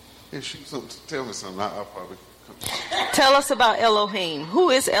tell me something. I'll probably tell us about Elohim.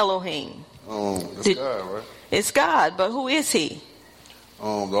 Who is Elohim? It's God, right? It's God, but who is he? The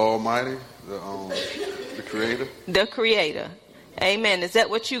Almighty, the Creator. The Creator. Amen. Is that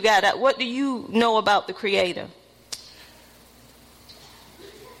what you got? What do you know about the Creator?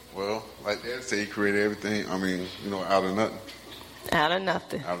 Well, like Dad said, he created everything. I mean, out of nothing. Out of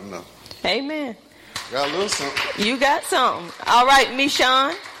nothing. Out of nothing. Amen. Got a little something. You got something. All right,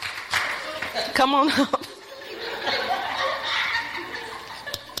 Mishan. Come on up.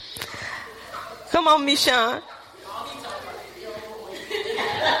 Come on, Mishan.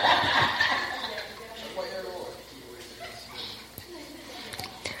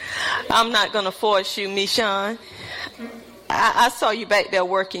 I'm not going to force you, Michon. I saw you back there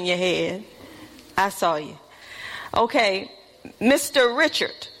working your head. I saw you. Okay, Mr.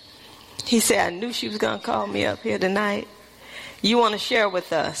 Richard. He said, I knew she was going to call me up here tonight. You want to share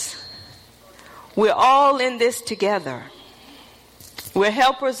with us? We're all in this together. We're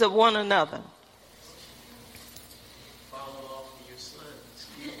helpers of one another.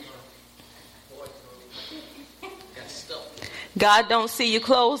 God don't see your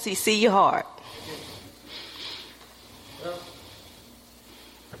clothes, he see your heart.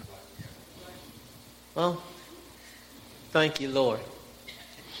 Well, thank you, Lord.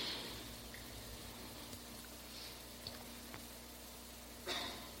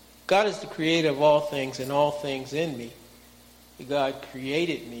 God is the creator of all things and all things in me. God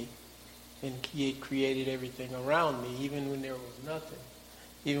created me and he created everything around me, even when there was nothing.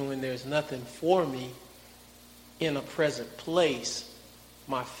 Even when there's nothing for me in a present place,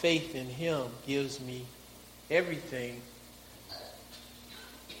 my faith in him gives me everything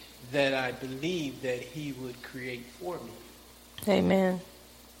that I believe that he would create for me. Amen.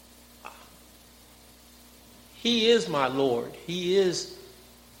 He is my Lord. He is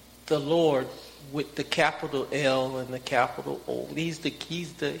the Lord with the capital L and the capital O. He's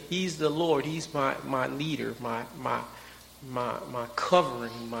the Lord. He's my leader, my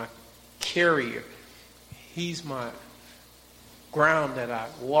covering, my carrier. He's my ground that I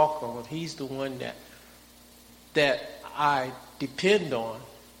walk on. He's the one that I depend on.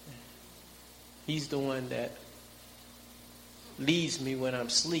 He's the one that leads me when I'm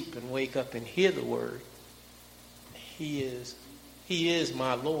asleep and wake up and hear the word. He is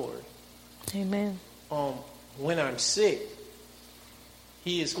my Lord. Amen. When I'm sick,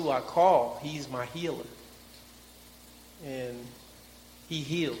 he is who I call. He's my healer. And he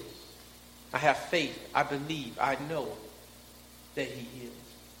heals. I have faith. I believe. I know that he heals.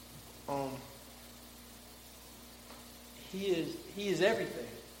 He is everything.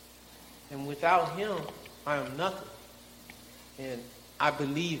 And without him, I am nothing. And I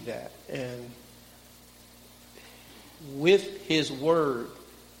believe that. And with his word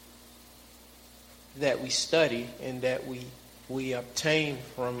that we study and that we obtain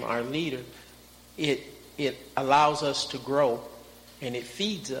from our leader, it allows us to grow, and it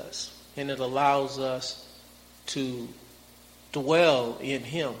feeds us, and it allows us to dwell in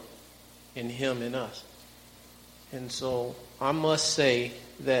him in us. And so I must say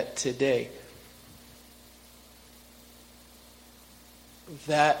that today,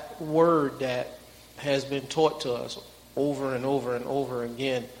 that word that has been taught to us over and over and over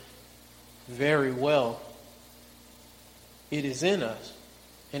again very well, it is in us,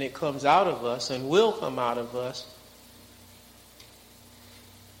 and it comes out of us and will come out of us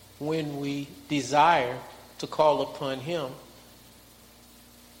when we desire to call upon him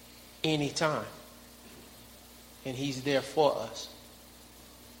anytime. And he's there for us.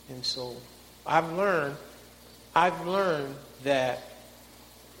 And so I've learned that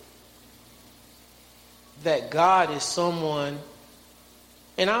God is someone,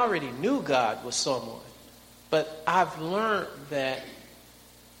 and I already knew God was someone, but I've learned that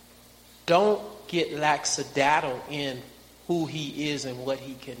don't get lackadaisical in who he is and what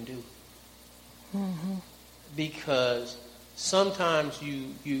he can do. Mm-hmm. Because sometimes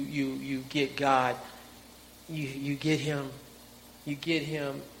you get God, you get him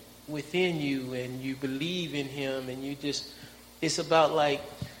within you, and you believe in him, and you just, it's about like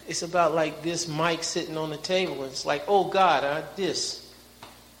this mic sitting on the table, and it's like, oh God, this.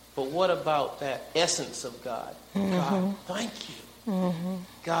 But what about that essence of God? Mm-hmm. God, thank you. Mm-hmm.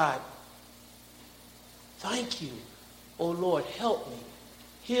 God, thank you. Oh Lord, help me.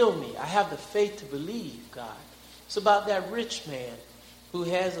 Heal me. I have the faith to believe, God. It's about that rich man who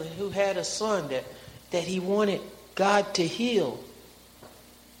had a son that he wanted God to heal.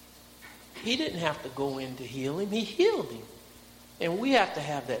 He didn't have to go in to heal him. He healed him. And we have to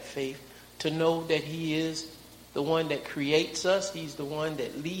have that faith to know that he is the one that creates us. He's the one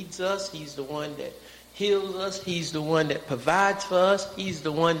that leads us. He's the one that heals us. He's the one that provides for us. He's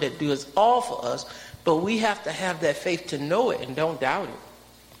the one that does all for us. But we have to have that faith to know it and don't doubt it.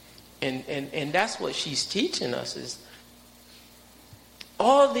 And that's what she's teaching us, is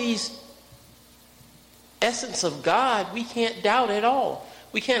all these essence of God we can't doubt at all.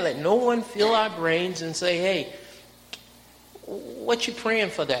 We can't let no one fill our brains and say, hey, what you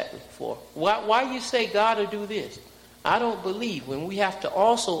praying for that for? Why you say God will do this? I don't believe. When we have to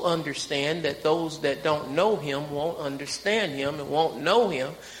also understand that those that don't know him won't understand him and won't know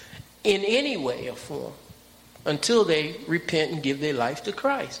him in any way or form until they repent and give their life to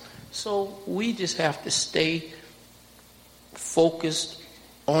Christ. So we just have to stay focused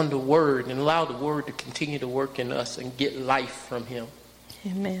on the Word and allow the Word to continue to work in us and get life from Him.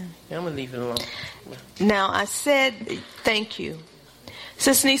 Amen. Yeah, I'm going to leave it alone. Now, I said, thank you.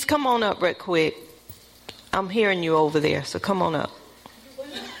 Sister Niece, come on up real quick. I'm hearing you over there, so come on up.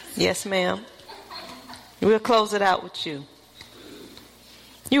 Yes, ma'am. We'll close it out with you.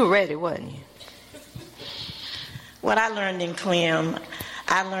 You were ready, wasn't you? What I learned in Clem,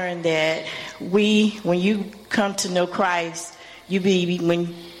 I learned that when you come to know Christ,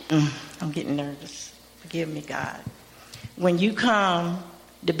 I'm getting nervous. Forgive me, God. When you come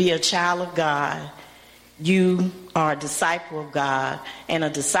to be a child of God, you are a disciple of God. And a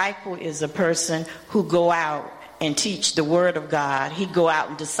disciple is a person who go out and teach the word of God. He go out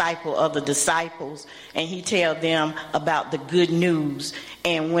and disciple other disciples, and he tell them about the good news.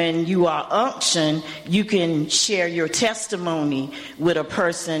 And when you are unctioned, you can share your testimony with a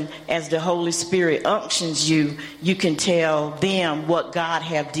person as the Holy Spirit unctions you. You can tell them what God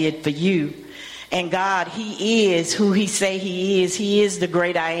have did for you. And God, He is who He say He is. He is the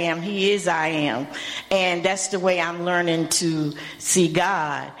great I am. He is I am. And that's the way I'm learning to see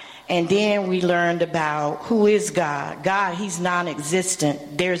God. And then we learned about who is God. God, He's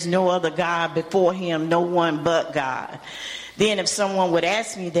non-existent. There's no other God before Him, no one but God. Then if someone would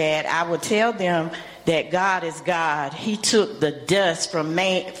ask me that, I would tell them that God is God. He took the dust from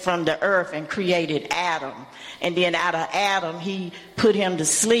the earth and created Adam. And then out of Adam, He put him to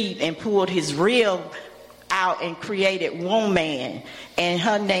sleep and pulled his rib out and created woman. And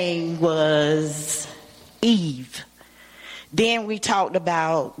her name was Eve. Then we talked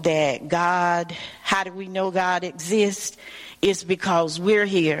about that God, how do we know God exists? It's because we're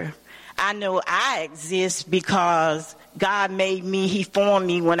here. I know I exist because God made me. He formed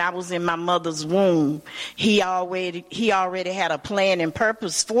me when I was in my mother's womb. He already had a plan and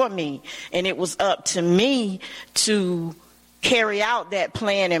purpose for me, and it was up to me to carry out that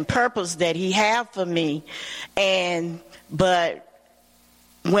plan and purpose that He had for me. But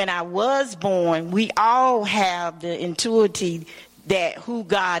when I was born, we all have the intuitive that who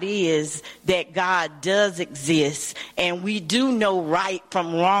God is, that God does exist, and we do know right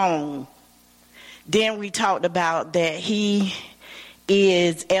from wrong. Then we talked about that He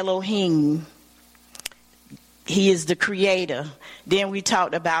is Elohim. He is the creator. Then we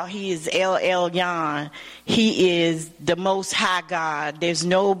talked about He is El Elyon. He is the most high God. There's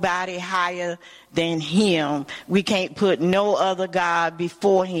nobody higher than Him. We can't put no other God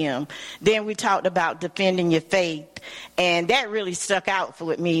before Him. Then we talked about defending your faith. And that really stuck out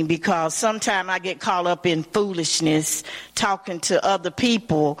with me because sometimes I get caught up in foolishness talking to other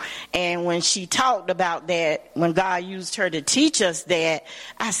people. And when she talked about that, when God used her to teach us that,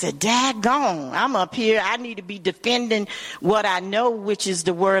 I said, daggone, I'm up here. I need to be defending what I know, which is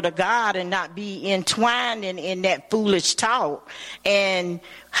the word of God, and not be entwined in that foolish talk. And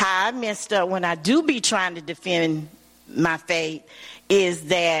how I messed up when I do be trying to defend my faith is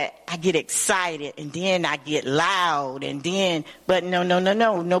that I get excited and then I get loud but no,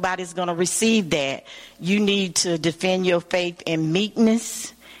 nobody's going to receive that. You need to defend your faith in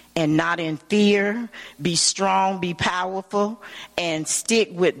meekness and not in fear. Be strong, be powerful, and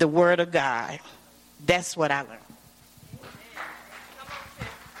stick with the word of God. That's what I learned.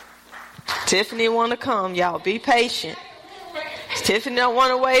 Tiffany want to come, y'all. Be patient. Tiffany don't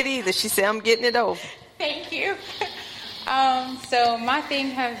want to wait either. She said, I'm getting it over. Thank you. So my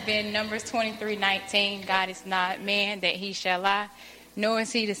thing has been Numbers 23:19. God is not man that He shall lie, nor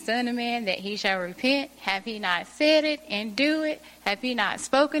is He the son of man that He shall repent. Have He not said it and do it? Have He not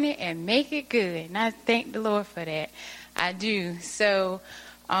spoken it and make it good? And I thank the Lord for that. I do. So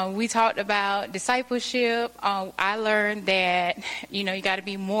we talked about discipleship. I learned that, you got to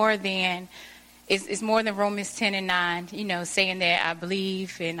be more than, it's more than Romans 10:9, saying that I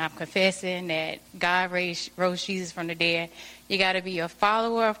believe and I'm confessing that God rose Jesus from the dead. You got to be a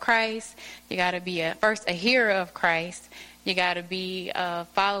follower of Christ. You got to be first a hearer of Christ. You got to be a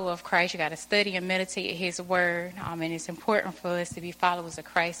follower of Christ. You got to study and meditate His word. And it's important for us to be followers of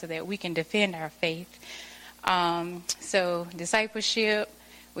Christ so that we can defend our faith. So discipleship.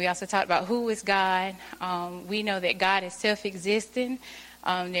 We also talked about who is God. We know that God is self-existing.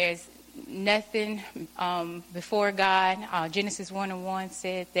 There's nothing before God. Genesis 1:1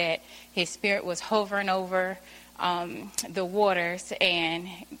 said that His Spirit was hovering over the waters, and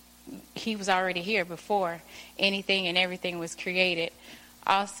He was already here before anything and everything was created.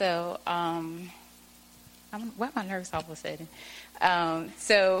 Also, why am I nervous all of a sudden?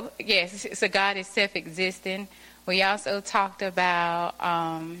 So God is self-existing. We also talked about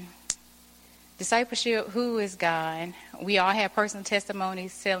discipleship, who is God. We all have personal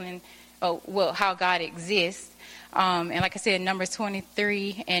testimonies telling how God exists. And like I said, Numbers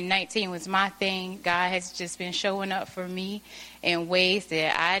 23 and 19 was my thing. God has just been showing up for me in ways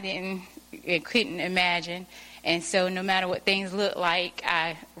that I couldn't imagine. And so no matter what things look like,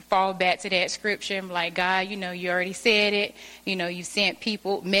 I fall back to that scripture. I'm like, God, you already said it. You sent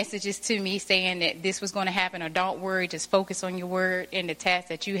people messages to me saying that this was going to happen, or don't worry, just focus on your word and the task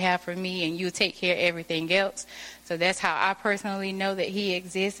that you have for me, and you'll take care of everything else. So that's how I personally know that he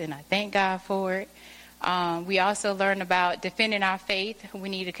exists, and I thank God for it. We also learned about defending our faith. We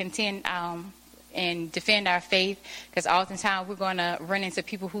need to contend and defend our faith, because oftentimes we're going to run into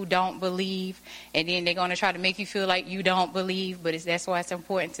people who don't believe, and then they're going to try to make you feel like you don't believe. But that's why it's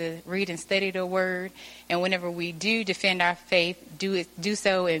important to read and study the word. And whenever we do defend our faith, do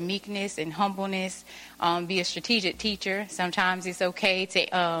so in meekness and humbleness. Be a strategic teacher. Sometimes it's okay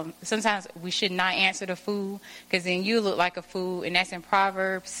to. Sometimes we should not answer the fool, because then you look like a fool, and that's in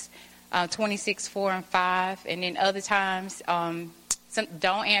Proverbs 26:4-5. And then other times,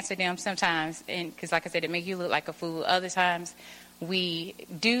 don't answer them sometimes, and because like I said, it makes you look like a fool. Other times we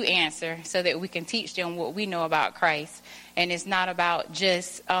do answer so that we can teach them what we know about Christ. And it's not about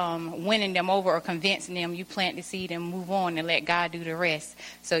just winning them over or convincing them. You plant the seed and move on and let God do the rest.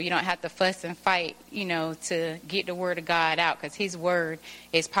 So you don't have to fuss and fight, to get the word of God out, because his word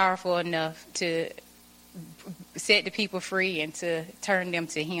is powerful enough to set the people free and to turn them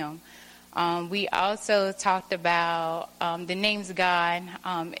to him. We also talked about the names of God.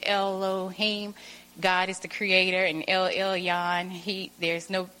 Elohim, God is the creator, and El Elyon, there's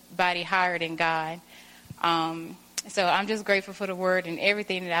nobody higher than God. So I'm just grateful for the word and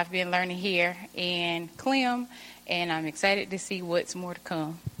everything that I've been learning here in Clem, and I'm excited to see what's more to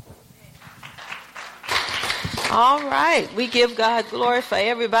come. All right. We give God glory for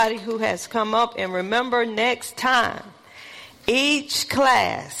everybody who has come up. And remember, next time, each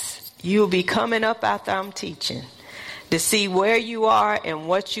class, you'll be coming up after I'm teaching to see where you are and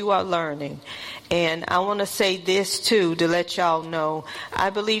what you are learning. And I want to say this, too, to let y'all know. I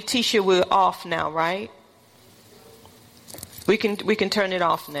believe, Tisha, we're off now, right? We can turn it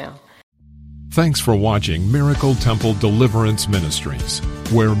off now. Thanks for watching Miracle Temple Deliverance Ministries,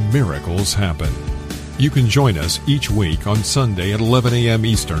 where miracles happen. You can join us each week on Sunday at 11 a.m.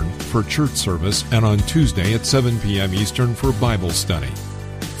 Eastern for church service, and on Tuesday at 7 p.m. Eastern for Bible study.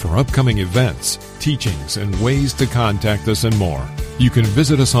 For upcoming events, teachings, and ways to contact us and more, you can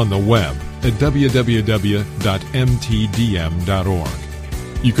visit us on the web at www.mtdm.org.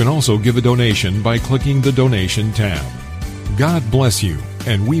 You can also give a donation by clicking the donation tab. God bless you,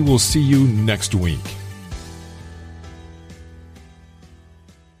 and we will see you next week.